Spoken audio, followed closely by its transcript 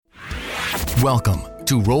Welcome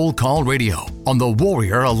to Roll Call Radio on the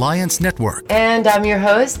Warrior Alliance Network. And I'm your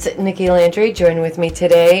host, Nikki Landry. Joining with me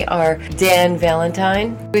today are Dan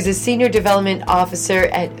Valentine, who is a Senior Development Officer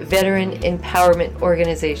at Veteran Empowerment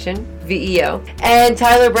Organization, VEO, and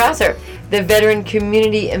Tyler Browser, the Veteran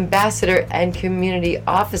Community Ambassador and Community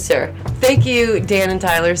Officer. Thank you, Dan and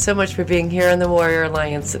Tyler, so much for being here on the Warrior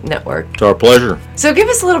Alliance Network. It's our pleasure. So give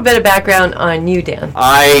us a little bit of background on you, Dan.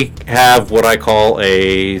 I have what I call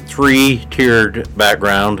a three-tiered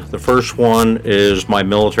background. The first one is my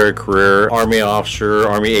military career, Army officer,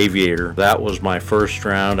 Army aviator. That was my first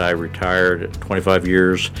round. I retired at 25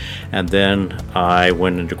 years, and then I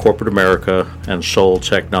went into corporate America and sold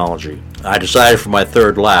technology. I decided for my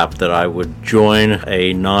third lap that I would join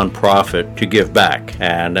a nonprofit to give back.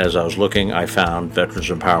 And as I was looking, I found Veterans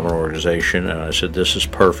Empowerment Organization, and I said, this is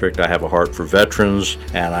perfect. I have a heart for veterans,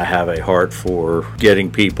 and I have a heart for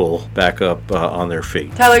getting people back up on their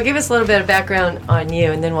feet. Tyler, give us a little bit of background on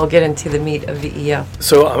you, and then we'll get into the meat of VEO.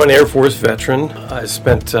 So I'm an Air Force veteran. I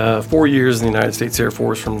spent 4 years in the United States Air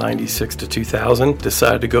Force from 96 to 2000.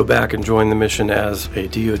 Decided to go back and join the mission as a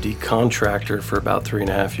DoD contractor for about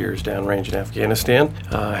 3.5 years downrange in Afghanistan.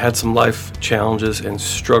 Had some life challenges and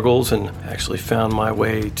struggles, and actually found my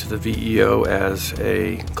way to the VEO as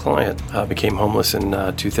a client. Became homeless in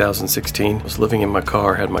 2016. Was living in my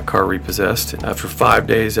car, had my car repossessed. And after 5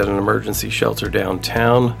 days at an emergency shelter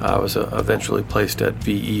downtown, I was eventually placed at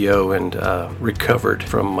VEO and recovered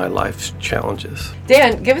from my life's challenges.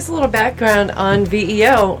 Dan, give us a little background on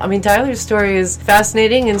VEO. I mean, Tyler's story is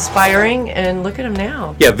fascinating, inspiring, and look at him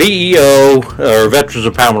now. Yeah, VEO, or Veterans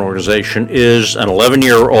Empowerment Organization, is an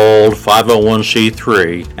 11-year-old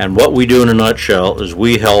 501c3, and what we do in a nutshell is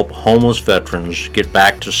we help homeless veterans get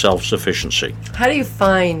back to self-sufficiency. How do you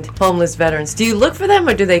find homeless veterans? Do you look for them,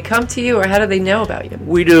 or do they come to you, or how do they know about you?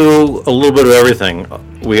 We do a little bit of everything.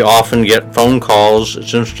 We often get phone calls.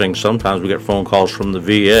 It's interesting, sometimes we get phone calls from the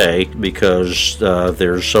VA because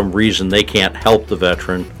there's some reason they can't help the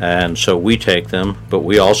veteran, and so we take them. But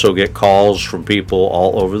we also get calls from people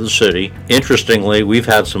all over the city. Interestingly, we've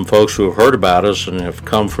had some folks who have heard about us and have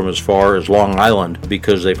come from as far as Long Island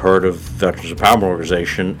because they've heard of Veterans Empowerment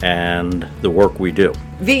Organization and the work we do.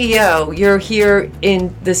 VEO, you're here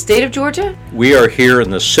in the state of Georgia? We are here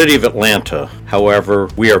in the city of Atlanta. However,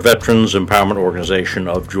 we are Veterans Empowerment Organization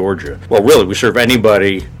of Georgia. Well, really, we serve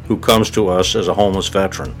anybody who comes to us as a homeless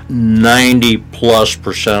veteran.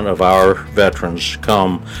 90+% of our veterans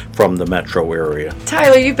come from the metro area.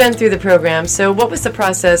 Tyler, you've been through the program, so what was the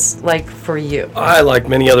process like for you? I, like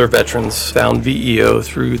many other veterans, found VEO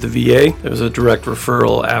through the VA. It was a direct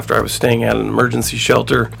referral after I was staying at an emergency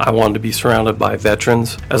shelter. I wanted to be surrounded by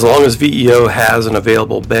veterans. As long as VEO has an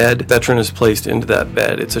available bed, veteran is placed into that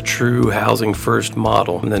bed. It's a true housing first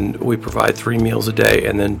model. And then we provide 3 meals a day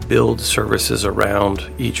and then build services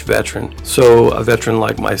around each veteran. So a veteran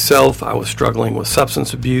like myself, I was struggling with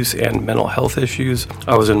substance abuse and mental health issues.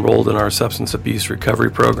 I was enrolled in our substance abuse recovery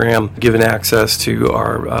program, given access to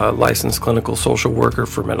our licensed clinical social worker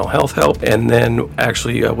for mental health help, and then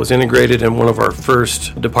actually was integrated in one of our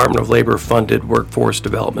first Department of Labor funded workforce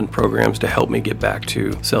development programs to help me get back to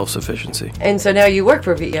self-sufficiency. And so now you work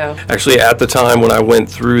for VEO. Actually, at the time when I went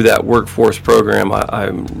through that workforce program, I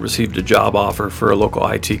received a job offer for a local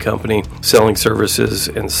IT company selling services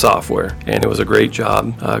and software, and it was a great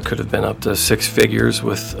job. Could have been up to 6 figures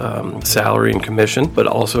with salary and commission, but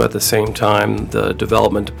also at the same time the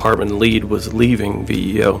development department lead was leaving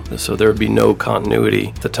VEO, so there would be no continuity.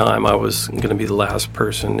 At the time I was going to be the last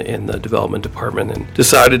person in the development department, and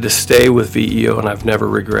decided to stay with VEO, and I've never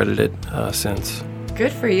regretted it since.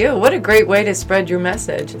 Good for you. What a great way to spread your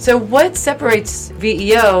message. So what separates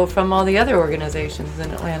VEO from all the other organizations in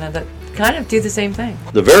Atlanta that kind of do the same thing?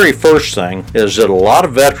 The very first thing is that a lot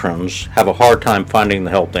of veterans have a hard time finding the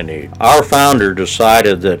help they need. Our founder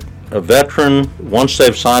decided that a veteran, once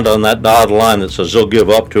they've signed on that dotted line that says they'll give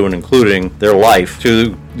up to and including their life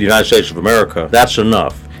to the United States of America, that's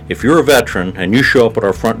enough. If you're a veteran and you show up at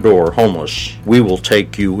our front door homeless, we will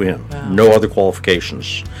take you in. Wow. No other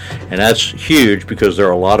qualifications. And that's huge because there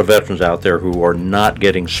are a lot of veterans out there who are not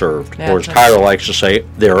getting served. Or as Tyler likes to say,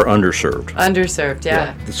 they are underserved. Underserved,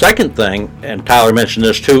 yeah. The second thing, and Tyler mentioned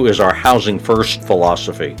this too, is our housing first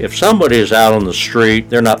philosophy. If somebody is out on the street,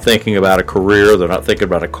 they're not thinking about a career, they're not thinking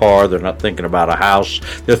about a car, they're not thinking about a house,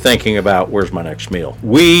 they're thinking about where's my next meal.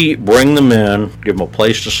 We bring them in, give them a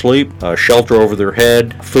place to sleep, shelter over their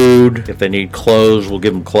head, food food. If they need clothes, we'll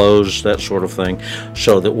give them clothes, that sort of thing.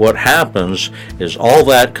 So that what happens is all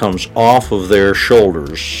that comes off of their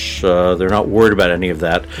shoulders. They're not worried about any of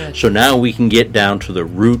that. Good. So now we can get down to the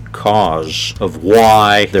root cause of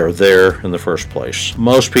why they're there in the first place.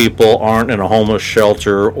 Most people aren't in a homeless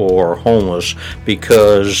shelter or homeless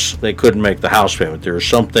because they couldn't make the house payment. There's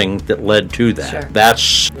something that led to that. Sure.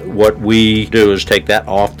 That's what we do, is take that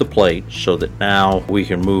off the plate so that now we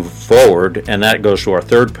can move forward. And that goes to our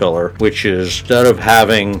third pillar, which is instead of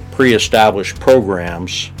having pre-established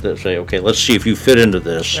programs that say, okay, let's see if you fit into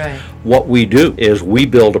this. Right. What we do is we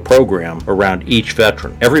build a program around each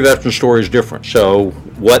veteran. Every veteran story is different. So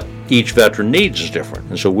what each veteran needs is different.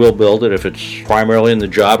 And so we'll build it. If it's primarily in the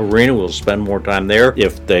job arena, we'll spend more time there.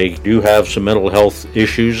 If they do have some mental health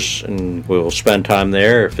issues, and we'll spend time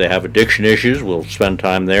there. If they have addiction issues, we'll spend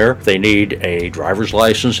time there. If they need a driver's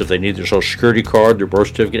license, if they need their social security card, their birth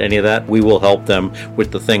certificate, any of that, we will help them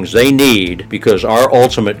with the things they need, because our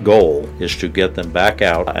ultimate goal is to get them back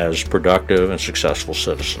out as productive and successful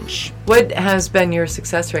citizens. What has been your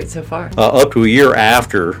success rate so far? Up to a year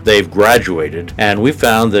after they've graduated, and we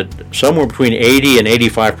found that somewhere between 80 and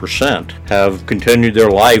 85% have continued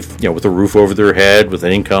their life, with a roof over their head, with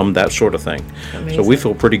an income, that sort of thing. Amazing. So we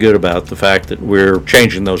feel pretty good about the fact that we're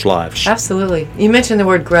changing those lives. Absolutely. You mentioned the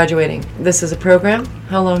word graduating. This is a program.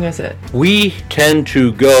 How long is it? We tend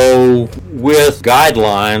to go with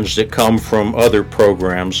guidelines that come from other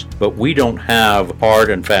programs, but we don't have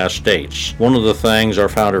hard and fast dates. One of the things our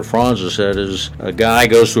founder Franz has said is a guy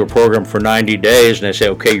goes through a program for 90 days and they say,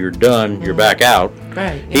 okay, you're done, you're back out.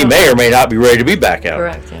 Right. He may or may not be ready to be back out.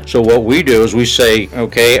 Correct, yeah. So what we do is we say,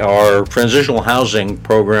 okay, our transitional housing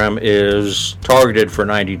program is targeted for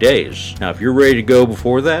 90 days. Now, if you're ready to go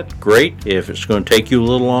before that, great. If it's going to take you a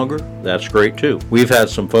little longer, that's great too. We've had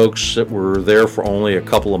some folks that were there for only a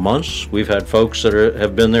couple of months. We've had folks that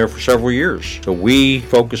have been there for several years. So we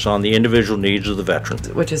focus on the individual needs of the veteran.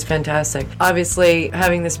 Which is fantastic. Obviously,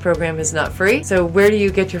 having this program is not free. So where do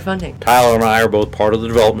you get your funding? Tyler and I are both part of the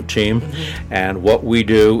development team, and what we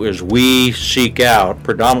do is we seek out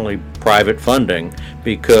predominantly private funding,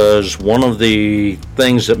 because one of the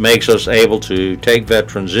things that makes us able to take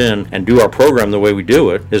veterans in and do our program the way we do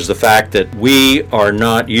it is the fact that we are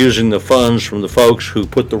not using the funds from the folks who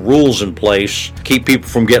put the rules in place to keep people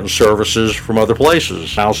from getting services from other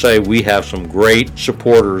places. I'll say we have some great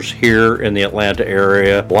supporters here in the Atlanta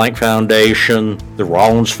area. Blank Foundation, the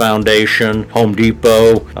Rollins Foundation, Home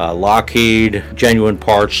Depot, Lockheed, Genuine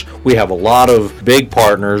Parts. We have a lot of big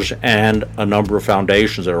partners and a number of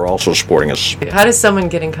foundations that are also supporting us. How does someone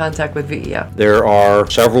get in contact with VEO? There are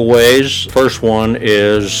several ways. First one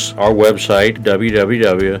is our website,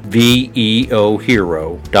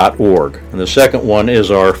 www.veohero.org. And the second one is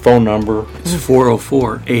our phone number. It's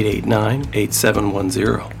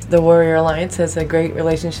 404-889-8710. The Warrior Alliance has a great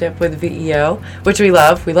relationship with VEO, which we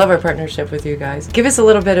love. We love our partnership with you guys. Give us a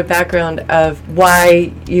little bit of background of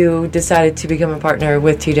why you decided to become a partner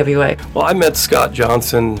with TWA. Well, I met Scott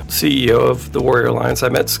Johnson, CEO of the Warrior Alliance. I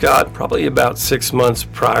met Scott probably about 6 months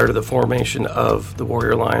prior to the formation of the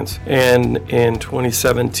Warrior Alliance. And in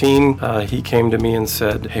 2017, he came to me and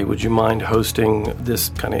said, hey, would you mind hosting this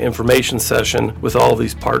kind of information session with all of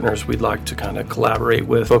these partners we'd like to kind of collaborate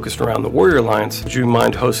with, focused around the Warrior Alliance? Would you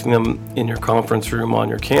mind hosting them in your conference room on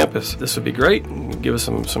your campus? This would be great. Give us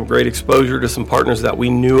some great exposure to some partners that we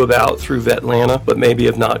knew about through Vetlanta, but maybe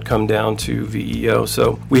have not come down to VEO.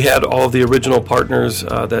 So we had all of the original partners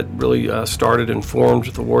that really started and formed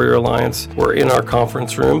the Warrior Alliance were in our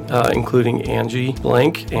conference room, including Angie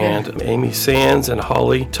Blank and Amy Sands and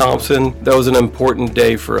Holly Thompson. That was an important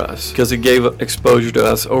day for us because it gave exposure to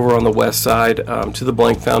us over on the west side to the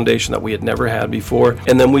Blank Foundation that we had never had before.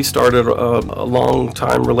 And then we started a long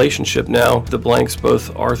time relationship now, the Blanks,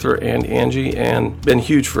 both Arthur and Angie, and been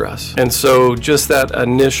huge for us. And so just that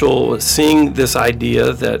initial seeing this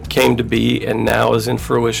idea that came to be and now is in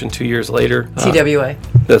fruition 2 years later. TWA.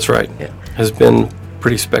 That's right. Yeah. Has been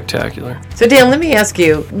pretty spectacular. So Dan, let me ask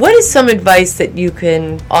you, what is some advice that you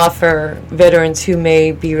can offer veterans who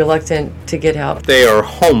may be reluctant to get help? If they are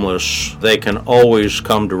homeless, they can always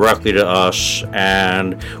come directly to us,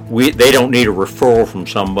 and they don't need a referral from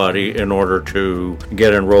somebody in order to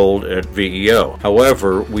get enrolled at VEO.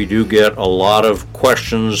 However, we do get a lot of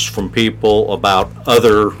questions from people about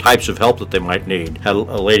other types of help that they might need. Had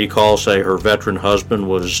a lady call, say her veteran husband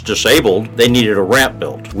was disabled, they needed a ramp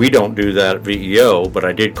built. We don't do that at VEO, but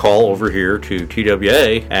I did call over here to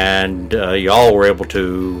TWA, and y'all were able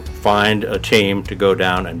to find a team to go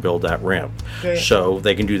down and build that ramp. Great. So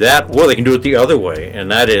they can do that, or they can do it the other way,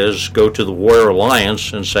 and that is go to the Warrior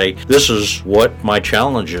Alliance and say, this is what my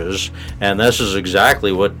challenge is, and this is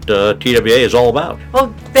exactly what TWA is all about.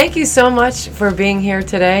 Well, thank you so much for being here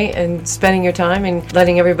today and spending your time and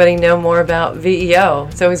letting everybody know more about VEO.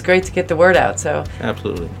 It's always great to get the word out. So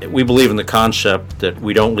Absolutely. We believe in the concept that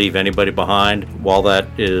we don't leave anybody behind. While that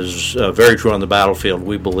is very true on the battlefield,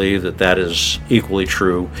 we believe that that is equally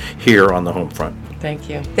true here on the home front. thank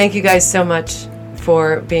you. Thank you guys so much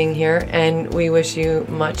for being here, and we wish you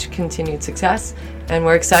much continued success. And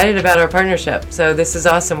we're excited about our partnership. So this is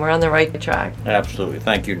awesome. We're on the right track. Absolutely.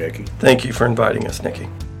 Thank you, Nikki. Thank you for inviting us, Nikki.